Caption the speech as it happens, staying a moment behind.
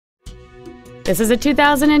This is a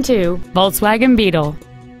 2002 Volkswagen Beetle.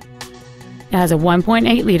 It has a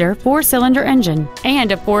 1.8-liter four-cylinder engine and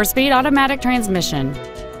a 4-speed automatic transmission.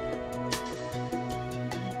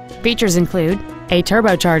 Features include a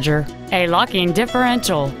turbocharger, a locking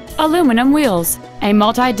differential, aluminum wheels, a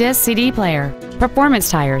multi-disc CD player, performance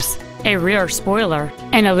tires, a rear spoiler,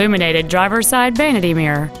 an illuminated driver's side vanity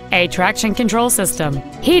mirror, a traction control system,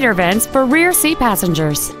 heater vents for rear seat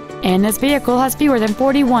passengers, and this vehicle has fewer than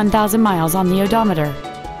 41,000 miles on the odometer.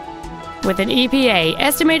 With an EPA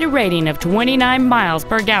estimated rating of 29 miles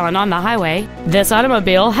per gallon on the highway, this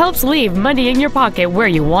automobile helps leave money in your pocket where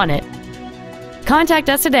you want it. Contact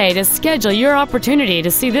us today to schedule your opportunity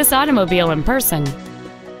to see this automobile in person.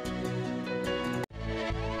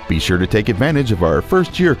 Be sure to take advantage of our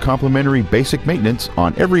first-year complimentary basic maintenance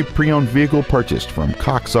on every pre-owned vehicle purchased from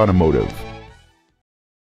Cox Automotive.